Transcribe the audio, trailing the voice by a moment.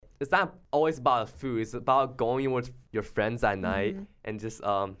it's not always about the food. It's about going with your friends at night and just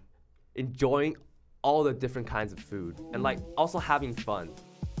enjoying all the different kinds of food and like also having fun.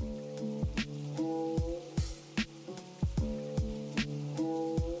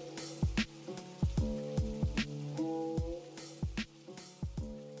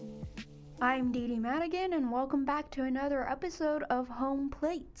 I'm Dee Dee Madigan, and welcome back to another episode of Home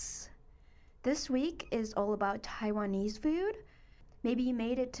Plates. This week is all about Taiwanese food. Maybe you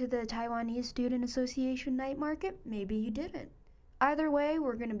made it to the Taiwanese Student Association night market, maybe you didn't. Either way,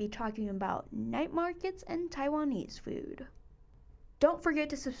 we're going to be talking about night markets and Taiwanese food. Don't forget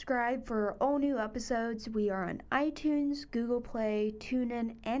to subscribe for all new episodes. We are on iTunes, Google Play,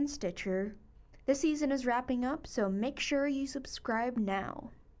 TuneIn, and Stitcher. This season is wrapping up, so make sure you subscribe now.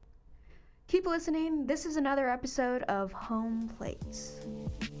 Keep listening. This is another episode of Home Plates.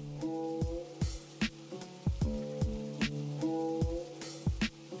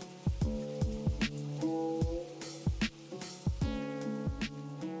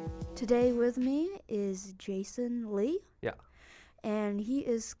 Today with me is Jason Lee. Yeah. And he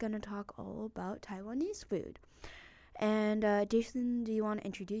is going to talk all about Taiwanese food. And Jason, do you want to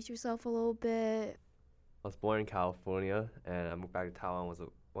introduce yourself a little bit? I was born in California and I moved back to Taiwan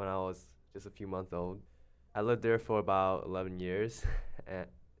when I was just a few months old. I lived there for about 11 years. And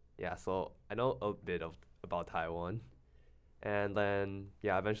yeah, so I know a bit about Taiwan. And then,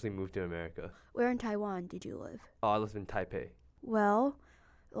 yeah, I eventually moved to America. Where in Taiwan did you live? Oh, I lived in Taipei. Well,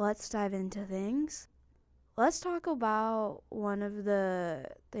 let's dive into things. Let's talk about one of the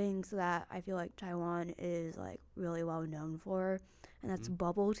things that I feel like Taiwan is like really well known for, and that's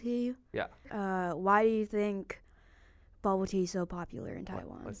bubble tea. Yeah. Why do you think bubble tea is so popular in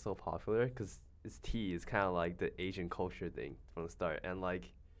Taiwan? Why it's so popular? Because it's tea. It's kind of like the Asian culture thing from the start. And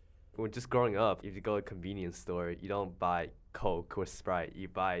like, when just growing up, if you go to a convenience store, you don't buy Coke or Sprite. You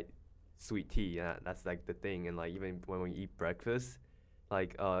buy sweet tea. And that's like the thing. And like, even when we eat breakfast,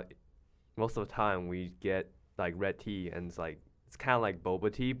 like most of the time we get like red tea, and it's kind of like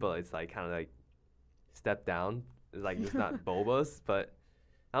boba tea, but it's like kind of like step down. It's like it's not bobas, but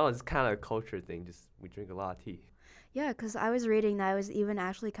I don't know. It's kind of a culture thing. Just we drink a lot of tea. Yeah, because I was reading that it was even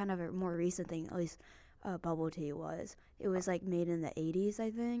actually kind of a more recent thing, at least bubble tea was. It was like made in the 80s, I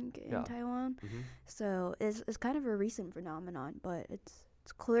think, in Taiwan. So it's kind of a recent phenomenon, but it's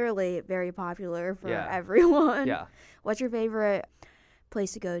clearly very popular for everyone. Yeah. What's your favorite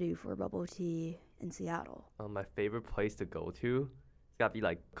place to go to for bubble tea in Seattle? My favorite place to go to, it's gotta be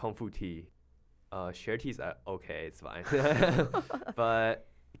like Kung Fu Tea. Share tea's okay, it's fine. But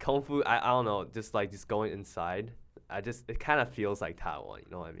Kung Fu, I don't know, just going inside, it kind of feels like Taiwan,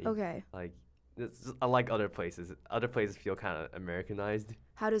 you know what I mean? Okay. Like, it's just, unlike other places. Other places feel kind of Americanized.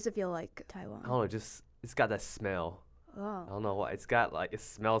 How does it feel like Taiwan? I don't know, it's got that smell. Oh. I don't know what, it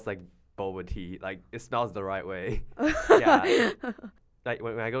smells like boba tea. Like, it smells the right way. Yeah. Like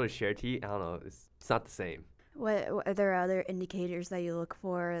when I go to Share Tea, I don't know, it's not the same. What are there other indicators that you look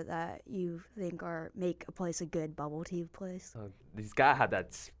for that you think make a place a good bubble tea place? These guys have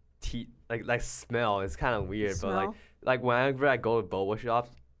that tea like smell. It's kind of weird, Smell? but like whenever I go to boba shops,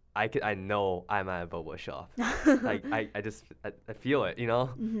 I know I'm at a boba shop. Like I feel it, you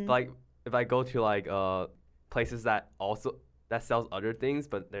know. Mm-hmm. But like if I go to like places that sells other things,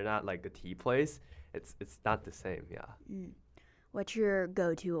 but they're not like a tea place, it's not the same. Yeah. What's your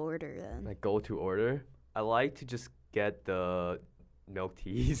go-to order then? My go-to order, I like to just get the milk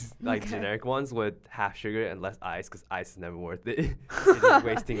teas, like generic ones with half sugar and less ice, because ice is never worth it. It's just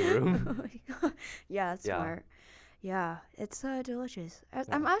wasting room. Oh my God. Yeah, that's smart. Yeah, it's delicious. Yeah.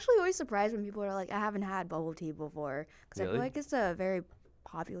 I'm actually always surprised when people are like, I haven't had bubble tea before, because I feel like it's a very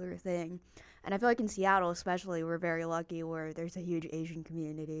popular thing. And I feel like in Seattle especially, we're very lucky where there's a huge Asian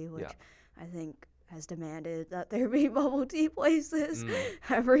community, which I think has demanded that there be bubble tea places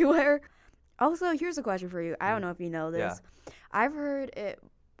everywhere. Also, here's a question for you. I don't know if you know this. Yeah. I've heard it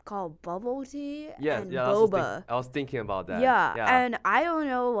called bubble tea and yeah, boba. I was thinking about that. Yeah, and I don't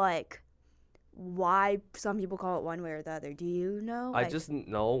know like why some people call it one way or the other. Do you know? I just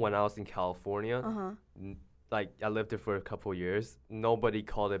know when I was in California, like I lived there for a couple of years, nobody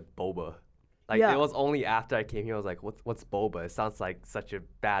called it boba. Like it was only after I came here I was like, what's boba? It sounds like such a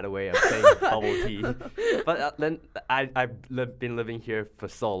bad way of saying bubble tea. But then I've been living here for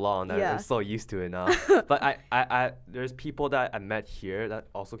so long that I'm so used to it now. But I there's people that I met here that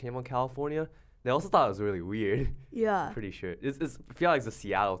also came from California. They also thought it was really weird. Yeah. I'm pretty sure. I feel like it's a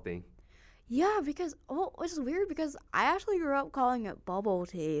Seattle thing. Yeah, because which is weird because I actually grew up calling it bubble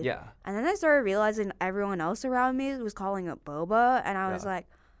tea. Yeah. And then I started realizing everyone else around me was calling it boba, and I was like,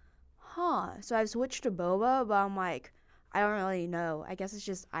 huh. So I've switched to boba, but I'm like, I don't really know. I guess it's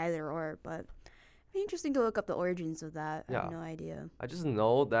just either or, but it'd be interesting to look up the origins of that. I Yeah. have no idea. I just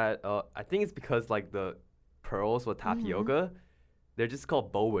know that I think it's because like the pearls with tapioca, they're just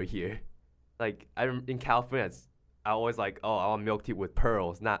called boba here. Like in California, I always like, oh, I want milk tea with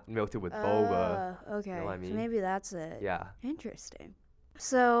pearls, not milk tea with boba. Okay. You know what I mean? So maybe that's it. Yeah. Interesting.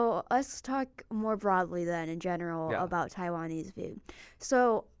 So let's talk more broadly then in general Yeah. about Taiwanese food.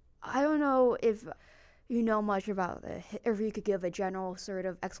 So I don't know if you know much about if you could give a general sort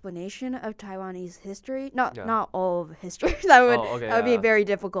of explanation of Taiwanese history. Not all of history. that would be very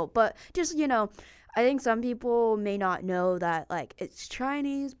difficult. But just, I think some people may not know that like it's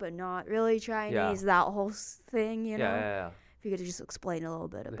Chinese but not really Chinese, that whole thing, Yeah. If you could just explain a little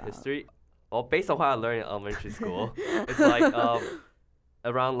bit about history. Well, based on what I learned in elementary school, it's like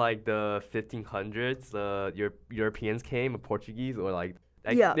around like the 1500s, the Europeans came, Portuguese, or like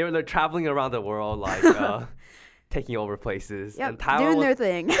they're traveling around the world, like taking over places. Yep, and Taiwan doing their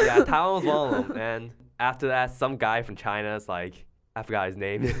thing. Yeah, Taiwan was one of them. And after that, some guy from China is like, I forgot his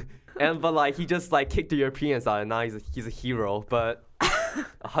name, but like he just like kicked the Europeans out, and now he's a hero. But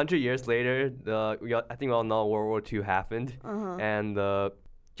 100 years later, I think we all know World War II happened, and the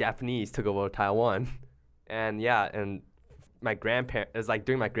Japanese took over Taiwan, and my grandparents, it's like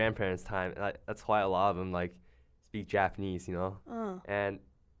during my grandparents' time, that's why a lot of them like speak Japanese, and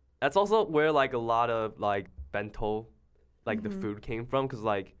that's also where like a lot of like bento, like the food came from, because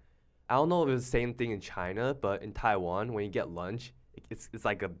like I don't know if it's the same thing in China, but in Taiwan when you get lunch, it's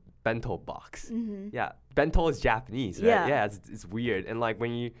like a bento box. Yeah, bento is Japanese, right? Yeah, it's weird. And like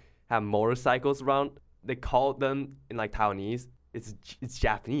when you have motorcycles around, they call them in like Taiwanese, it's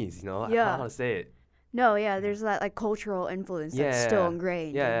Japanese, I don't know how to say it. No, there's that like cultural influence that's still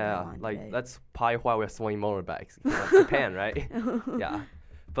ingrained. Like that's probably why we're swinging motorbikes. Japan, right? Yeah,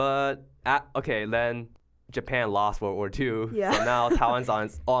 but then Japan lost World War II. Yeah. So now Taiwan's on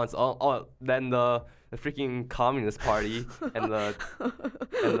its own. Oh, then the freaking Communist Party and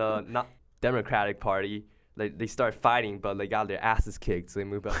the not Democratic Party, they start fighting, but they got their asses kicked, so they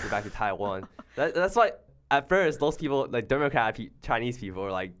moved back to Taiwan. That's why. At first, those people, like Chinese people, were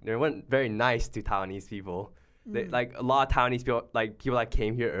like, they weren't very nice to Taiwanese people. They, like a lot of Taiwanese people, like people that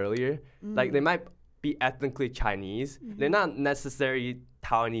came here earlier, like they might be ethnically Chinese. They're not necessarily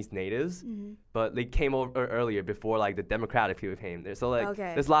Taiwanese natives, but they came over earlier before like the Democratic people came there. So like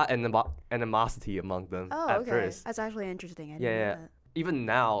there's a lot of animosity among them at first. That's actually interesting. I didn't know that. Even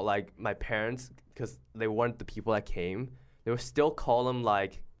now, like my parents, because they weren't the people that came, they would still call them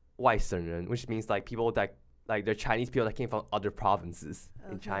like 外省人, which means like people that like they're Chinese people that came from other provinces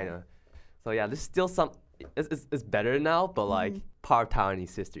in China. So yeah, there's still some. It's better now, but like part of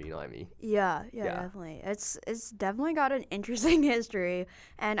Taiwanese history, you know what I mean? Yeah, definitely. It's definitely got an interesting history,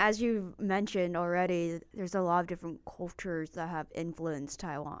 and as you mentioned already, there's a lot of different cultures that have influenced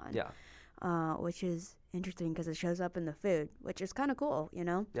Taiwan. Yeah. Which is interesting because it shows up in the food, which is kind of cool,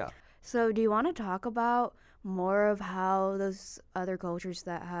 Yeah. So do you want to talk about more of how those other cultures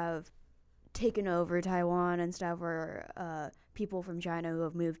that have taken over Taiwan and stuff, or people from China who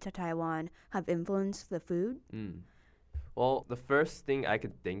have moved to Taiwan, have influenced the food? Well, the first thing I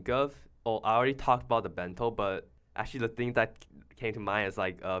could think of, I already talked about the bento, but actually the thing that came to mind is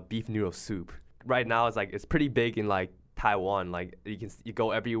like beef noodle soup. Right now, it's pretty big in like Taiwan. Like you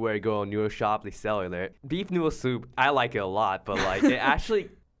go everywhere, you go to a noodle shop, they sell it there. Beef noodle soup, I like it a lot, but like it actually,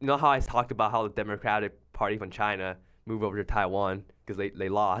 how I talked about how the Democratic Party from China moved over to Taiwan because they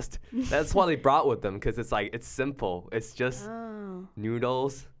lost. That's what they brought with them, because it's simple. It's just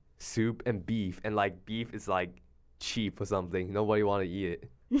noodles, soup, and beef. And like beef is like cheap or something. Nobody want to eat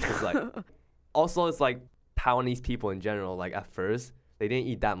it. It's like also it's like Taiwanese people in general, like at first they didn't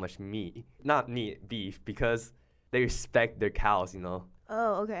eat that much beef, because they respect their cows,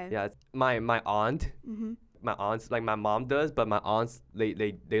 Oh, okay. Yeah, it's my aunt. My aunts, like my mom does, but my aunts they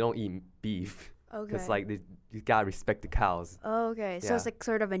don't eat beef. Okay. Because like you gotta respect the cows. Oh, okay. So it's like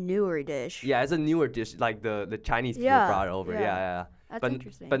sort of a newer dish. Yeah, it's a newer dish. Like the Chinese people brought it over. Yeah. That's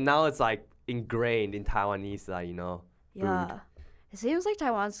interesting. But now it's like ingrained in Taiwanese, Yeah. food. It seems like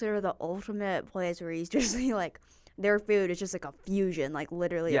Taiwan's sort of the ultimate place where you just see like their food is just like a fusion, like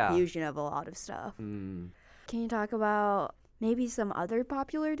literally a fusion of a lot of stuff. Can you talk about maybe some other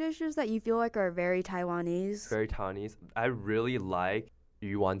popular dishes that you feel like are very Taiwanese? Very Taiwanese. I really like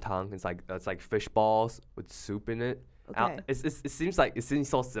yuantang. It's like fish balls with soup in it. Okay. It seems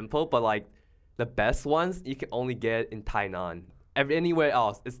so simple, but like the best ones you can only get in Tainan. Anywhere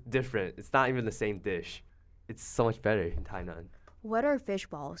else, it's different. It's not even the same dish. It's so much better in Tainan. What are fish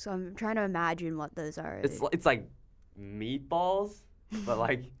balls? I'm trying to imagine what those are. It's like meatballs, but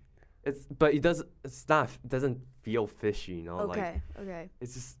like But it doesn't feel fishy, you know. Okay. Like Okay.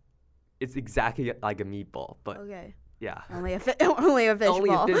 it's exactly like a meatball, but Okay. yeah. Only a only a fish Only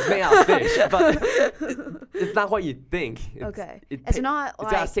ball. if it's made out of fish, but it's not what you think. Okay. It's It's not got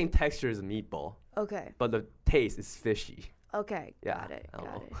the like. same texture as a meatball, Okay. but the taste is fishy. Okay. Yeah, Got it. I don't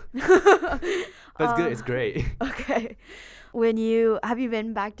Got know. it. But it's good. It's great. Okay. Have you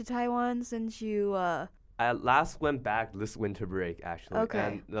been back to Taiwan since you I last went back this winter break actually, Okay.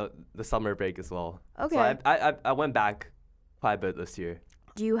 and the summer break as well. Okay. So I went back quite a bit this year.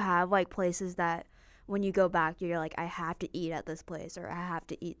 do you have like places that when you go back you're like I have to eat at this place or I have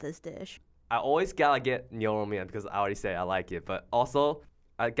to eat this dish? I always gotta get Nyomian because I already said I like it, but also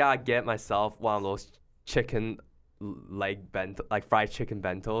I gotta get myself one of those chicken leg bento, like fried chicken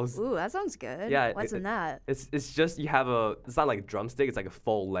bentos. Ooh, that sounds good. Yeah, What's in that? It's just it's not like a drumstick, it's like a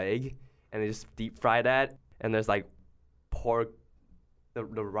full leg, and they just deep fry that, and there's like pork, the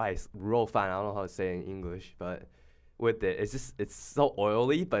rice, roll fan. I don't know how to say it in English, but with it, it's so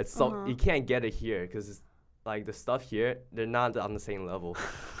oily, but it's so you can't get it here because it's like the stuff here they're not on the same level.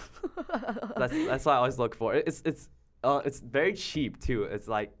 That's why I always look for it. It's very cheap too. It's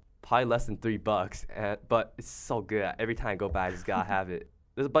like probably less than $3, but it's so good. Every time I go back, I just gotta have it.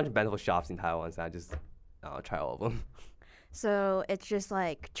 There's a bunch of bento shops in Taiwan, so I'll try all of them. So it's just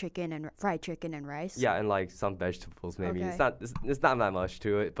like fried chicken and rice? Yeah, and like some vegetables maybe. Okay. It's not that much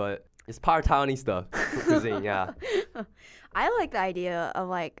to it, but it's part Taiwanese stuff cuisine. Yeah. I like the idea of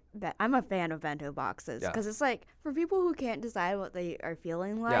like I'm a fan of bento boxes Yeah. because it's like for people who can't decide what they are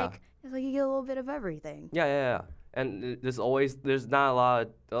feeling like, Yeah. it's like you get a little bit of everything. Yeah. And there's a lot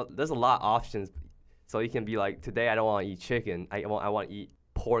of options, so you can be like, today I don't want to eat chicken. I want to eat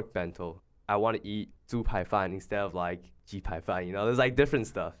pork bento. I want to eat 猪排饭 instead of like 鸡排饭. You know, there's like different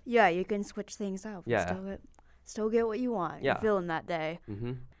stuff. Yeah, you can switch things up. Yeah. Still get what you want. Yeah. You're feeling that day.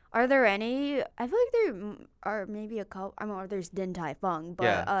 Mhm. Are there any? I feel like there are maybe a couple. I mean, there's Din Tai Fung, but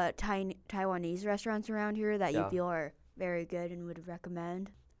Yeah. Taiwanese restaurants around here that you Yeah. feel are very good and would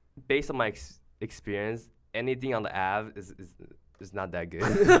recommend. Based on my experience, anything on the app is not that good.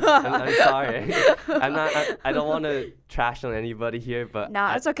 I'm sorry. I don't want to trash on anybody here, but No,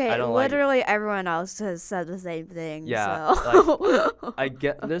 it's okay. I don't like it. Literally everyone else has said the same thing. Yeah, So. I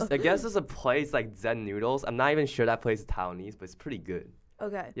guess there's a place like Zen Noodles. I'm not even sure that place is Taiwanese, but it's pretty good.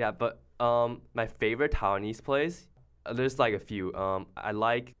 Okay. Yeah, but my favorite Taiwanese place, there's like a few. I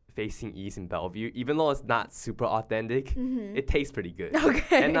like Facing East in Bellevue, even though it's not super authentic, it tastes pretty good.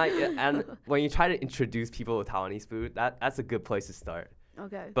 Okay. And when you try to introduce people to Taiwanese food, that's a good place to start.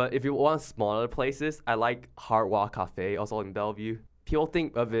 Okay. But if you want smaller places, I like Hard Rock Cafe, also in Bellevue. People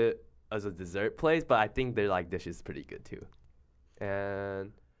think of it as a dessert place, but I think their like dishes pretty good too.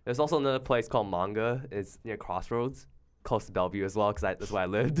 And there's also another place called Manga. It's near Crossroads, close to Bellevue as well, because that's where I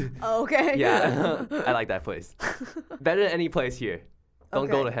lived. Okay. Yeah, I like that place. Better than any place here. Don't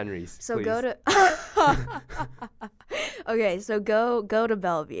go Okay. to Henry's. So please. go to. Okay, so go to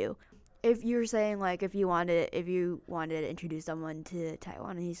Bellevue. If you're saying like if you wanted to introduce someone to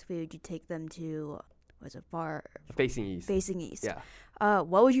Taiwanese food, you take them to Facing East. Facing East. Yeah.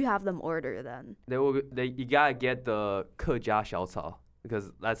 What would you have them order then? You gotta get the 客家小炒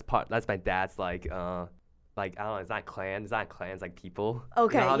because that's my dad's like I don't know, it's not clan, it's like people.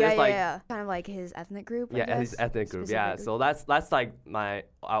 Okay, You know how there's, like, yeah. Kind of like his ethnic group. I Yeah, his guess? ethnic group. Specific Yeah, group. so that's like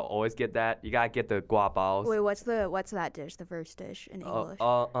I'll always get that. You gotta get the gua baos. Wait, what's that dish? The first dish in English,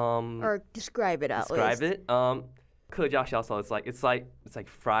 or describe it at describe least. it. 客家小炒, it's like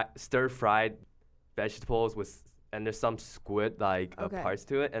stir fried vegetables and there's some squid like Okay. parts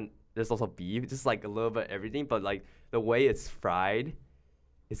to it, and there's also beef, just like a little bit of everything, but like the way it's fried,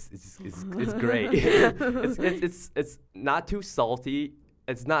 it's great. it's not too salty,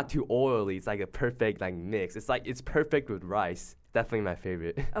 it's not too oily. It's like a perfect like mix. It's perfect with rice. Definitely my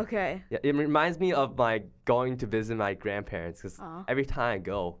favorite. Okay. Yeah, it reminds me of my going to visit my grandparents because Aw. every time I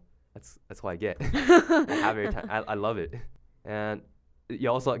go, that's what I get. I have every time. I love it. And you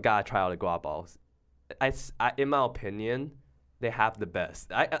also gotta try out the guava balls. In my opinion, they have the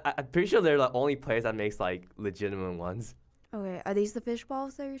best. I'm pretty sure they're the only place that makes like legitimate ones. Okay. Are these the fish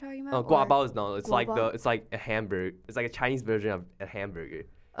balls that you're talking about? Guava or- balls, no. It's like guava? it's like a hamburger. It's like a Chinese version of a hamburger.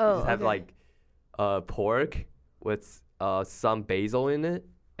 Oh, You just have okay. like pork with some basil in it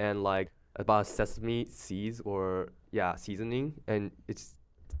and like about sesame seeds or seasoning, and it's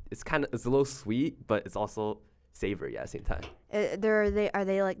a little sweet, but it's also savory at the same time. Are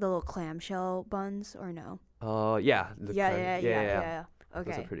they like the little clamshell buns or no? Yeah. Yeah. Those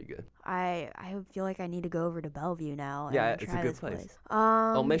Okay. are pretty good. I feel like I need to go over to Bellevue now. Yeah, and it's a try good this place.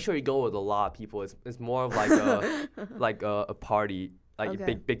 Um, Make sure you go with a lot of people. It's more of like a like a party. like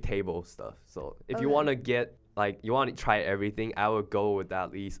Okay. big table stuff. So if you Okay. want to get like you want to try everything, I would go with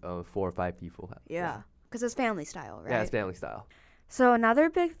at least 4 or 5 people. Yeah. Because it's family style, right? Yeah, it's family style. So another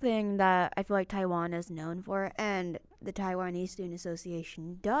big thing that I feel like Taiwan is known for, and the Taiwanese Student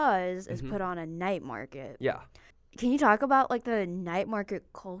Association does, is Mhm. put on a night market. Yeah. Can you talk about like the night market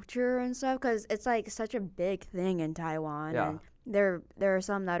culture and stuff? Because it's like such a big thing in Taiwan. Yeah. And there are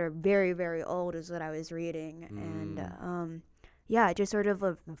some that are very, very old, is what I was reading. And yeah, just sort of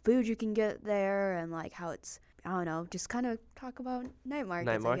the food you can get there and like how it's, I don't know, just kind of talk about night markets,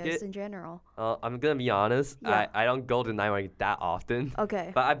 I guess, market? in general. I'm gonna be honest. Yeah. I don't go to night market that often,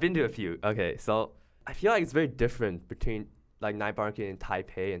 Okay. but I've been to a few. Okay, so I feel like it's very different between like night market in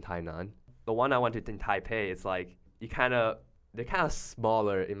Taipei and Tainan. The one I went to in Taipei, it's like they're kind of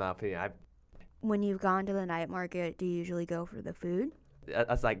smaller in my opinion. When you've gone to the night market, do you usually go for the food?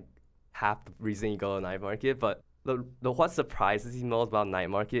 That's like half the reason you go to night market. But the what surprises me most about night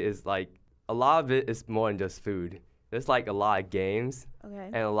market is like a lot of it is more than just food. There's like a lot of games Okay.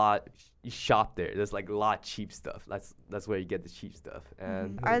 and a lot you shop there. There's like a lot of cheap stuff. That's where you get the cheap stuff.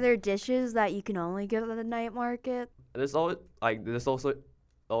 And Are there dishes that you can only get at the night market? there's always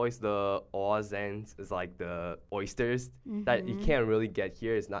always the orzens is like the oysters that you can't really get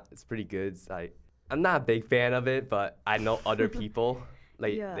here. It's pretty good. It's like I'm not a big fan of it, but I know other people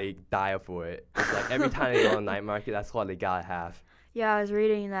like Yeah. they die for it. It's like every time they go to night market, that's what they gotta have. Yeah, I was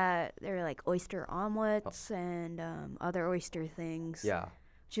reading that there are like oyster omelets and other oyster things. Yeah.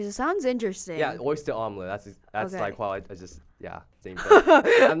 Which sounds interesting. Yeah, oyster omelet. That's Okay. like what I just same thing.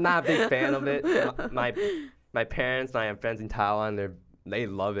 I'm not a big fan of it. My parents, my friends in Taiwan, they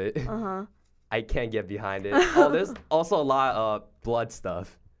love it. Uh-huh. I can't get behind it. Oh, there's also a lot of blood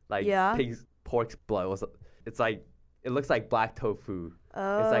stuff, like Yeah? pork's blood. It's like it looks like black tofu.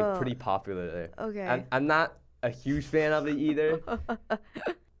 Oh. It's like pretty popular there. Okay. I'm not a huge fan of it either.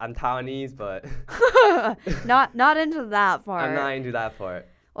 I'm Taiwanese, but not into that part. I'm not into that part.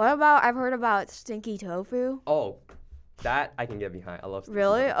 What about, I've heard about stinky tofu. Oh, that I can get behind. I love stinky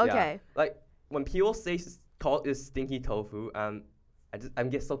Really? tofu. Yeah. Okay. Like when people call it stinky tofu, I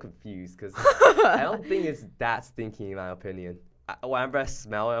get so confused because I don't think it's that stinky in my opinion. Whenever I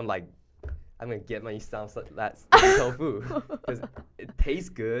smell it, I'm like, I'm gonna get myself that stinky tofu because it tastes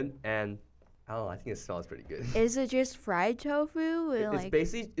good and I don't know. I think it smells pretty good. Is it just fried tofu?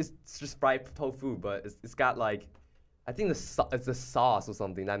 It's just fried tofu, but it's got like, I think it's a sauce or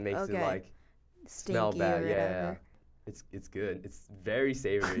something that makes it Okay. like Stinky smell bad. or Yeah, whatever. it's good. It's very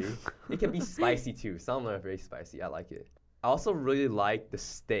savory. It can be spicy too. Some are very spicy. I like it. I also really like the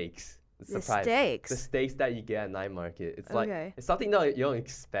steaks. It's The surprising. steaks. The steaks that you get at night market. It's Okay. like it's something that you don't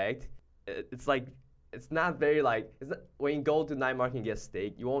expect. It's like it's not very like when you go to night market and get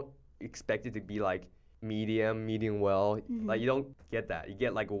steak, you won't expect it to be like medium well. Like you don't get that. You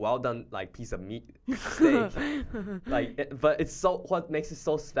get like a well done like piece of meat steak. But it's so what makes it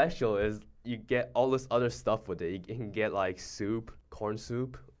so special is you get all this other stuff with it. You can get like soup, corn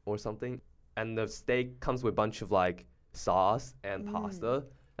soup or something, and the steak comes with a bunch of like sauce and pasta,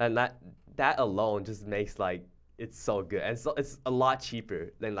 and that alone just makes like it's so good, and so it's a lot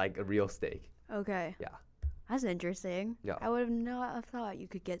cheaper than like a real steak. Okay. Yeah. That's interesting. Yeah. I would have not have thought you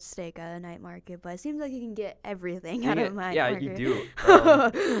could get steak at a night market, but it seems like you can get everything You at a get- night yeah, market. you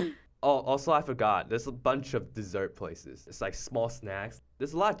do. Also, I forgot. There's a bunch of dessert places. It's like small snacks.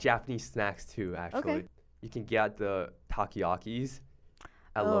 There's a lot of Japanese snacks too. Actually, Okay. you can get the takoyakis.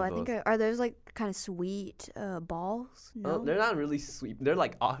 I oh, love I those. think are those like kind of sweet balls? No. They're not really sweet. They're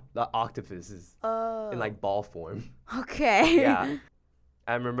like the octopuses Oh. in like ball form. Okay. Yeah.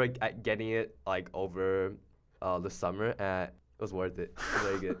 I remember getting it like over the summer, and it was worth it. It was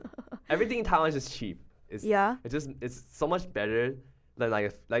very good. Everything in Taiwan is just cheap. Yeah. It's so much better than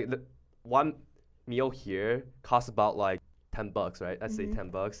like the one meal here costs about like $10, right? Let's say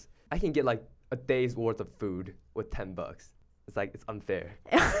 $10. I can get like a day's worth of food with $10. It's like it's unfair.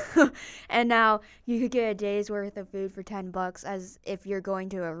 And now you could get a day's worth of food for $10 as if you're going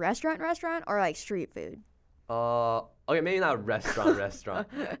to a restaurant or like street food. Okay, maybe not a restaurant.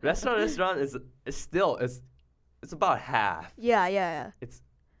 Restaurant is still it's about half. Yeah.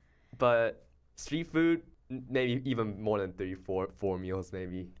 But street food maybe even more than 4 meals,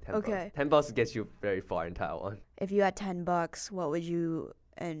 maybe $10. Okay. $10 gets you very far in Taiwan. If you had $10, what would you?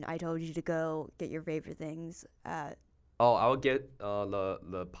 And I told you to go get your favorite things at Oh, I would get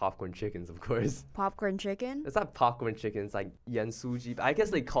the popcorn chickens, of course. popcorn chicken. It's not popcorn chicken. It's like yensuji. I guess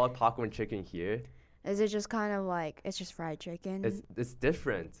they call it popcorn chicken here. Is it just kind of like it's just fried chicken? It's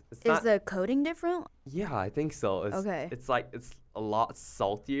different. It's Is not. the coating different? Yeah, I think so. Okay. It's like it's a lot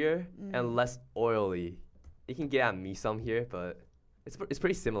saltier and less oily. You can get at Misum here, but It's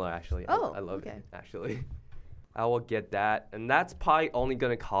pretty similar actually. Oh, I love okay. it actually. I will get that, and that's probably only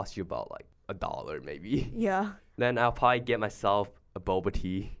gonna cost you about like $1 maybe. Yeah. Then I'll probably get myself a boba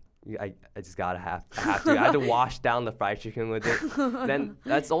tea. I just gotta I have to. I have to wash down the fried chicken with it. Then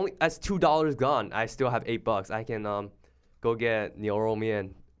that's $2 gone. I still have $8. I can go get 牛肉面,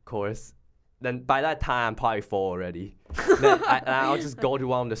 of course. Then by that time I'm probably full already. Then I'll just go to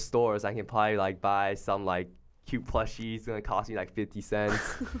one of the stores. I can probably like buy some like cute plushies. It's gonna cost me like 50 cents.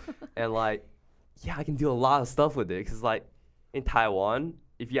 And like, yeah, I can do a lot of stuff with it. Cause like in Taiwan,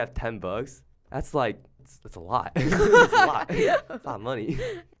 if you have $10, that's like that's a lot. It's a lot. It's a lot of money.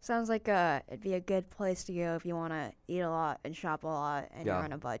 Sounds like it'd be a good place to go if you want to eat a lot and shop a lot and you're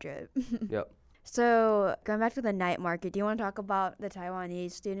on a budget. Yep. So going back to the night market, do you want to talk about the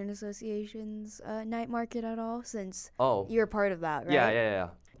Taiwanese Student Association's night market at all? Since you're part of that, right? Yeah.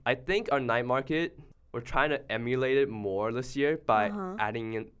 I think our night market, we're trying to emulate it more this year by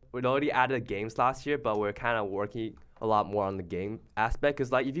adding in. We'd already added games last year, but we're kind of working a lot more on the game aspect. Because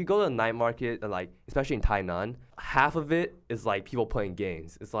like if you go to the night market, and like especially in Tainan, half of it is like people playing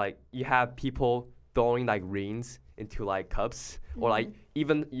games. It's like you have people throwing like rings into like cups, or like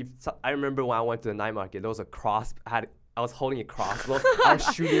even if I remember when I went to the night market, there was a I was holding a crossbow. I was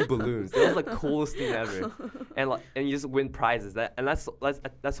shooting balloons. It was the coolest thing ever, and you just win prizes.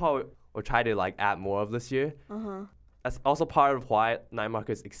 That's how we're trying to like add more of this year. That's also part of why night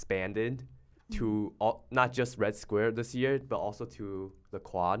markets expanded to not just Red Square this year, but also to the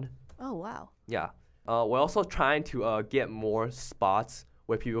Quad. Oh wow! Yeah, we're also trying to get more spots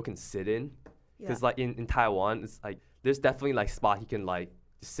where people can sit in, because like in Taiwan, it's like there's definitely like spots you can like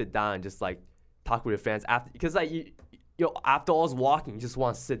just sit down and just like talk with your friends after, because like you after all this walking, you just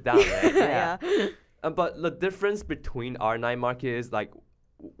want to sit down, right? Yeah. But the difference between our night market is like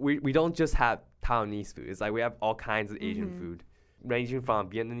we don't just have Taiwanese food. It's like we have all kinds of Asian food, ranging from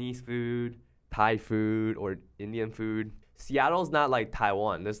Vietnamese food, Thai food, or Indian food. Seattle's not like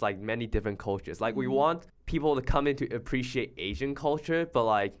Taiwan. There's like many different cultures. Like we want people to come in to appreciate Asian culture, but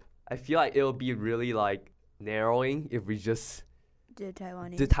like I feel like it'll be really like narrowing if we just did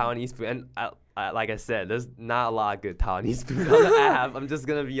Taiwanese food. And like I said, there's not a lot of good Taiwanese food on the app. I'm just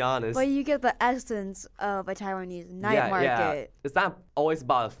gonna be honest. But you get the essence of a Taiwanese night market. Yeah. It's not always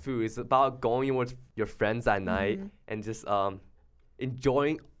about the food. It's about going with your friends at night and just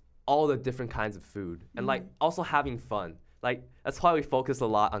enjoying all the different kinds of food and like also having fun. Like that's why we focus a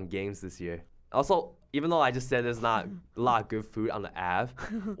lot on games this year. Also, even though I just said there's not a lot of good food on the app,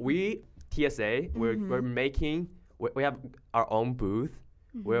 we have our own booth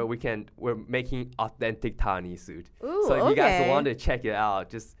where we're making authentic Taiwanese food. Ooh, so if you guys want to check it out,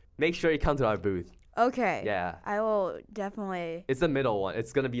 just make sure you come to our booth. Okay. Yeah. I will definitely. It's the middle one.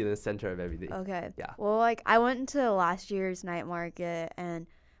 It's gonna be in the center of everything. Okay. Yeah. Well, like I went to last year's night market and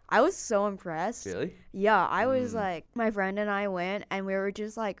I was so impressed. Really? Yeah, I was like, my friend and I went and we were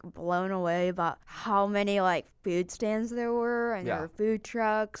just like blown away about how many like food stands there were, and there were food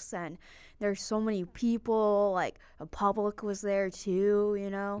trucks, and there's so many people, like the public was there too, you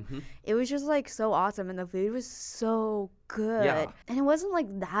know? It was just like so awesome, and the food was so good. Yeah. And it wasn't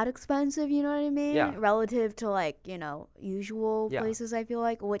like that expensive, you know what I mean? Yeah. Relative to like, usual places, I feel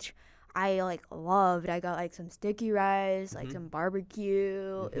like, which I like loved. I got like some sticky rice, like some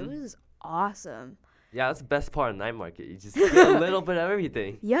barbecue. It was awesome. Yeah, that's the best part of night market. You just get a little bit of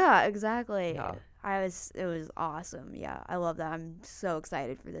everything. Yeah, exactly. Yeah. It was awesome. Yeah, I love that. I'm so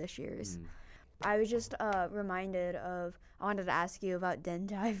excited for this year's. I was just reminded of, I wanted to ask you about Din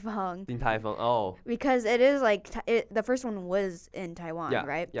Tai Fung. Din Tai Fung, oh. Because it is like, the first one was in Taiwan,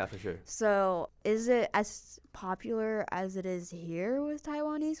 right? Yeah, for sure. So is it as popular as it is here with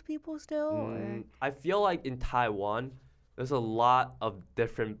Taiwanese people still? Or? I feel like in Taiwan, there's a lot of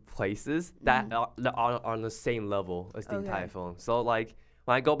different places that are on the same level as Din Tai Fung. So like,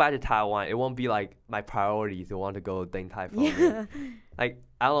 when I go back to Taiwan, it won't be like my priority to want to go to Din Tai Fung. Yeah. Like,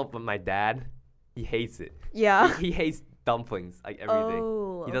 I don't know, but my dad, he hates it. Yeah. He hates dumplings, like everything.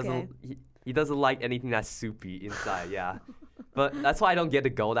 Oh, He doesn't like anything that's soupy inside, yeah. But that's why I don't get to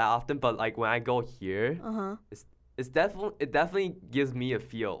go that often. But like when I go here, it definitely gives me a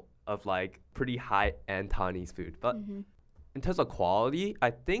feel of like pretty high-end Taiwanese food. But in terms of quality,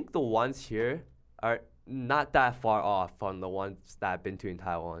 I think the ones here are not that far off from the ones that I've been to in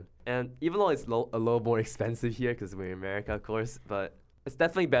Taiwan. And even though it's a little more expensive here because we're in America, of course, but it's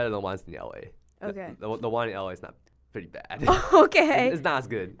definitely better than the ones in LA. Okay. The one in LA is not pretty bad. Okay. It's not as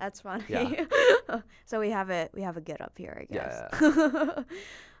good. That's funny. Yeah. So we have a good up here, I guess. Yeah.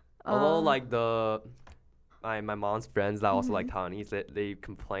 Although like my mom's friends that also like Taiwanese, they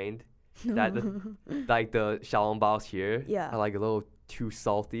complained that like the xiaolongbaos here Yeah. are like a little too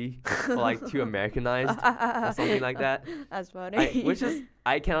salty or like too Americanized or something like that. That's funny. Which is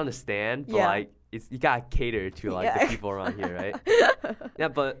I can understand, but Yeah. like you gotta cater to like Yeah. the people around here, right? Yeah,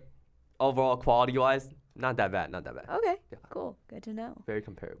 but overall quality wise, not that bad. Okay, Yeah. cool. Good to know. Very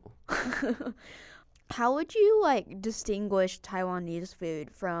comparable. How would you like distinguish Taiwanese food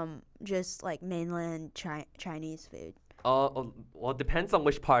from just like mainland Chinese food? Well, it depends on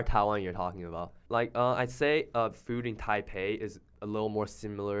which part of Taiwan you're talking about. Like, I'd say food in Taipei is a little more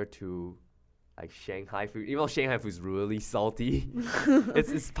similar to like Shanghai food. Even though Shanghai food is really salty,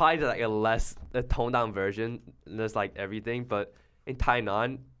 it's probably like a toned down version. There's like everything, but in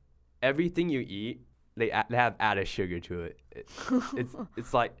Tainan, everything you eat, they have added sugar to it.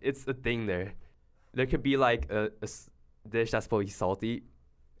 It's like it's a thing there. There could be like a dish that's supposed to be salty,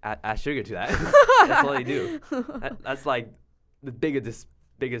 add sugar to that. That's what they do. That's like the biggest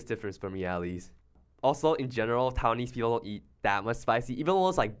difference for me, at least. Also, in general, Taiwanese people don't eat that much spicy, even though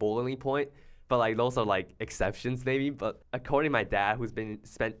it's like boiling point. But like those are like exceptions, maybe. But according to my dad, who's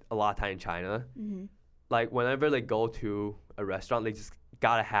spent a lot of time in China, like whenever they go to a restaurant, they just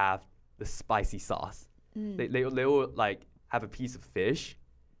gotta have the spicy sauce. They will like have a piece of fish,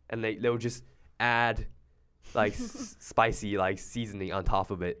 and they will just add like spicy like seasoning on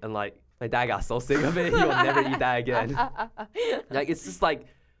top of it, and like my dad got so sick of it, he will never eat that again. Like it's just like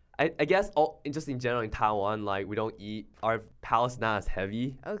I guess just in general in Taiwan, like we don't eat, our palate's not as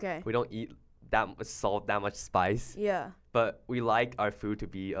heavy. Okay. We don't eat that much salt, that much spice. Yeah. But we like our food to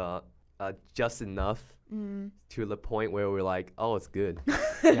be just enough to the point where we're like, oh, it's good.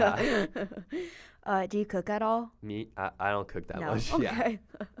 Yeah. Do you cook at all? Me, I don't cook that No. much. Okay.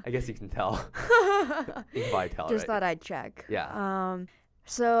 Yeah. I guess you can tell. You can probably tell, Just right? thought I'd check. Yeah.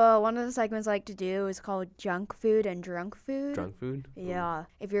 So one of the segments I like to do is called junk food and drunk food. Drunk food? Yeah.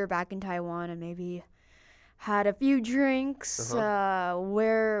 If you're back in Taiwan and maybe had a few drinks,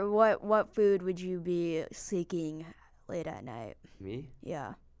 what food would you be seeking late at night? Me?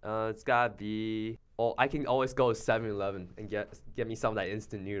 Yeah. It's gotta be. Oh, I can always go to 7-Eleven and get me some of that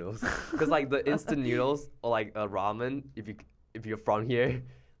instant noodles. Cause like the instant noodles or like ramen, if you're from here,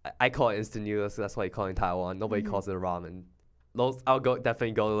 I call it instant noodles. So that's what you call it in Taiwan. Nobody calls it a ramen. Those I'll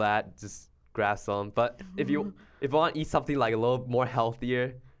definitely go to that. Just grab some. But if you want to eat something like a little more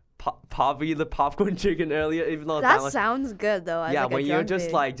healthier, probably the popcorn chicken earlier. Even though That it's not sounds good though. As yeah, like a when you're junk just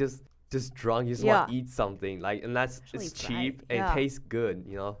food. like just drunk, you just want to eat something like, and that's Especially it's fried, cheap and yeah. it tastes good.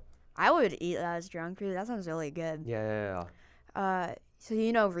 You know. I would eat that as junk food. That sounds really good. Yeah. So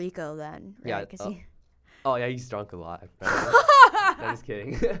you know Rico then, right? Yeah, 'Cause he... Oh yeah, he's drunk a lot. I'm just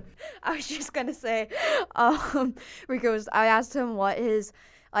kidding. I was just gonna say, Rico's. I asked him what his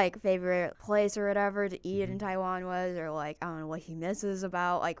like favorite place or whatever to eat in Taiwan was, or like I don't know what he misses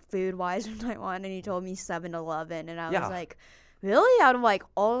about like food wise in Taiwan, and he told me 7-Eleven, and I was like, really? Out of like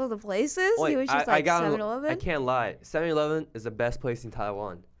all of the places, Wait, he was just like 7-Eleven. I can't lie. 7-Eleven is the best place in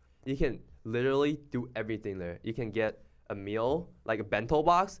Taiwan. You can literally do everything there. You can get a meal, like a bento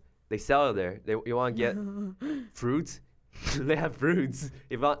box. They sell it there. You want to get fruits? They have fruits.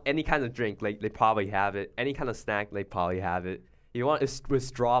 If you want any kind of drink, like they probably have it. Any kind of snack, they probably have it. If you want to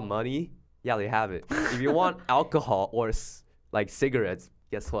withdraw money, yeah, they have it. If you want alcohol or like cigarettes,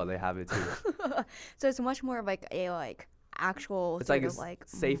 guess what? They have it too. So it's much more of like a actual It's sort like of like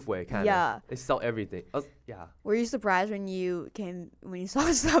Safeway kind of. Yeah. They sell everything. Yeah. Were you surprised when you saw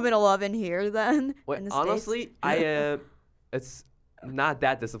 7-Eleven here then? Wait, in the honestly, States? I am. It's not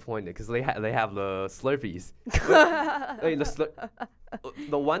that disappointed because they have the Slurpees. Wait,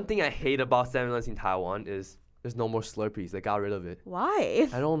 the one thing I hate about 7-Eleven in Taiwan is there's no more Slurpees. They got rid of it. Why?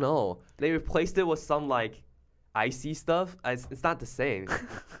 I don't know. They replaced it with some like icy stuff. It's not the same.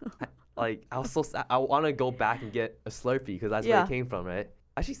 I was so sad. I want to go back and get a Slurpee because that's where it came from, right?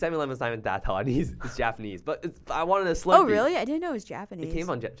 Actually, 7-Eleven's not even that Taiwanese. It's Japanese. But I wanted a Slurpee. Oh, really? I didn't know it was Japanese. It came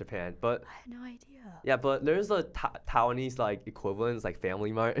from Japan. But I had no idea. yeah, but there's a Taiwanese like equivalent, like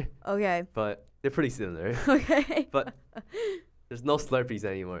Family Mart. Okay. But they're pretty similar. Okay. But there's no Slurpees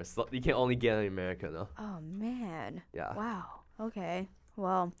anymore. So you can only get it in America now. Oh, man. Yeah. Wow. Okay.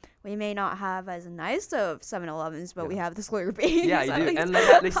 Well, we may not have as nice of 7-Elevens, but we have the Slurpees. Yeah, you do. And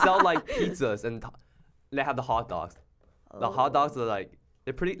they sell like pizzas and they have the hot dogs. The hot dogs are like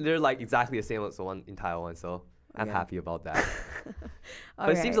they're like exactly the same as the one in Taiwan. So I'm happy about that. But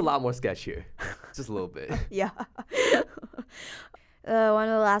it seems a lot more sketchier, just a little bit. Yeah. One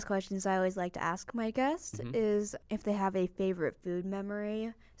of the last questions I always like to ask my guests is if they have a favorite food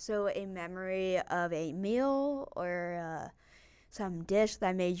memory. So a memory of a meal or some dish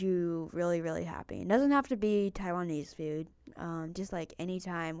that made you really, really happy. It doesn't have to be Taiwanese food. Just like any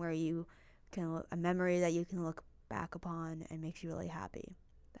time where you can a memory that you can look back upon and makes you really happy.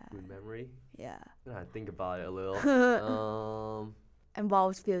 Good memory? Yeah. I gotta think about it a little.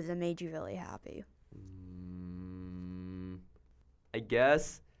 Involves foods that made you really happy. I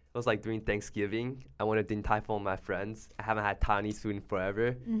guess it was like during Thanksgiving. I went to Din Tai Fung with my friends. I haven't had Taiwanese food in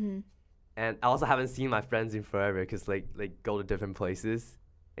forever. Mm-hmm. And I also haven't seen my friends in forever because like go to different places.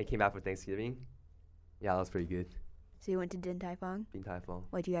 And came back for Thanksgiving. Yeah, that was pretty good. So you went to Din Tai Fung? Din Tai Fung.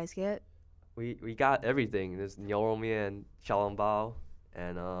 What'd you guys get? We got everything. There's 牛肉面, 小笼包,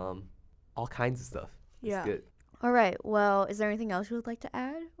 and all kinds of stuff. Yeah. It's good. All right. Well, is there anything else you would like to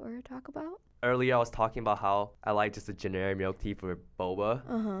add or talk about? Earlier, I was talking about how I like just a generic milk tea for boba.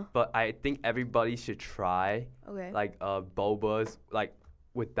 Uh-huh. But I think everybody should try like bobas like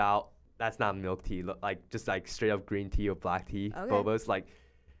without, that's not milk tea, like just like straight up green tea or black tea bobas. Like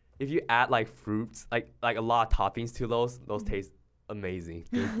if you add like fruits, like a lot of toppings to those taste amazing.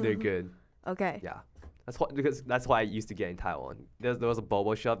 They're good. Okay. Yeah. That's why I used to get in Taiwan. There was a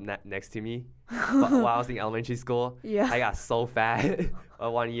boba shop next to me while I was in elementary school. Yeah. I got so fat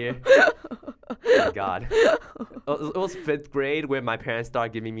 1 year. Oh my God. It was 5th grade where my parents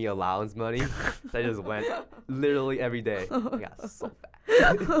started giving me allowance money. So I just went literally every day. I got so fat.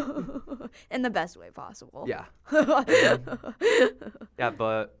 In the best way possible. Yeah. Yeah,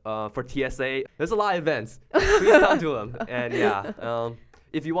 but for TSA, there's a lot of events. Please come to them. And yeah,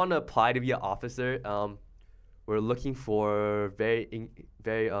 if you want to apply to be an officer, we're looking for very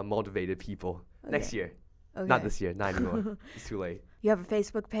motivated people next year. Okay. Not this year, not anymore. It's too late. You have a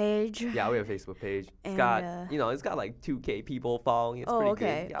Facebook page? Yeah, we have a Facebook page. It's And, got it's got like 2K people following. It's pretty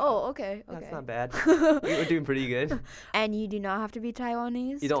good. Yeah. Okay. That's not bad. We're doing pretty good. And you do not have to be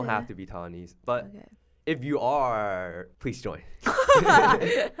Taiwanese? You don't have to be Taiwanese, but Okay. if you are, please join.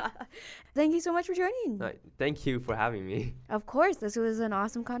 Thank you so much for joining. Right. Thank you for having me. Of course, this was an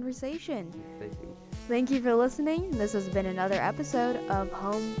awesome conversation. Thank you. Thank you for listening. This has been another episode of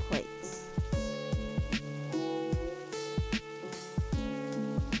Home Plates.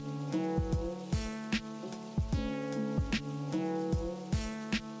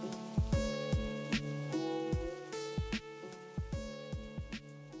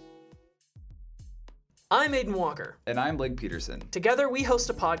 I'm Aiden Walker. And I'm Blake Peterson. Together, we host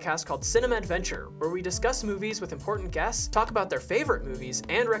a podcast called Cinema Adventure, where we discuss movies with important guests, talk about their favorite movies,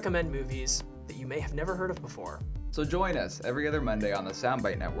 and recommend movies that you may have never heard of before. So join us every other Monday on the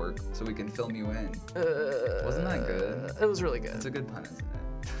Soundbite Network so we can film you in. Wasn't that good? It was really good. It's a good pun, isn't it?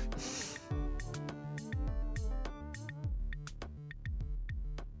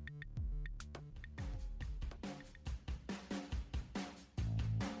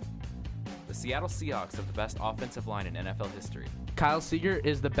 The Seattle Seahawks have the best offensive line in NFL history. Kyle Seager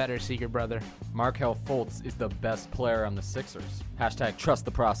is the better Seager brother. Markelle Fultz is the best player on the Sixers. # trust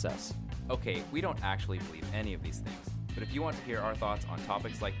the process. Okay, we don't actually believe any of these things, but if you want to hear our thoughts on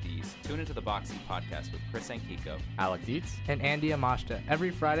topics like these, tune into the Box Seat Podcast with Chris Ankiko, Alec Dietz, And Andy Amashta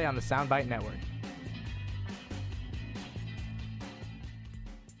every Friday on the Soundbite Network.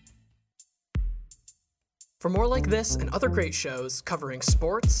 For more like this and other great shows covering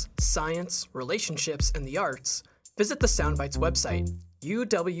sports, science, relationships, and the arts, visit the Soundbites website,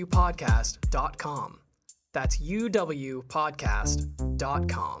 uwpodcast.com. That's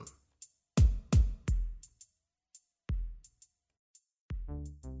uwpodcast.com.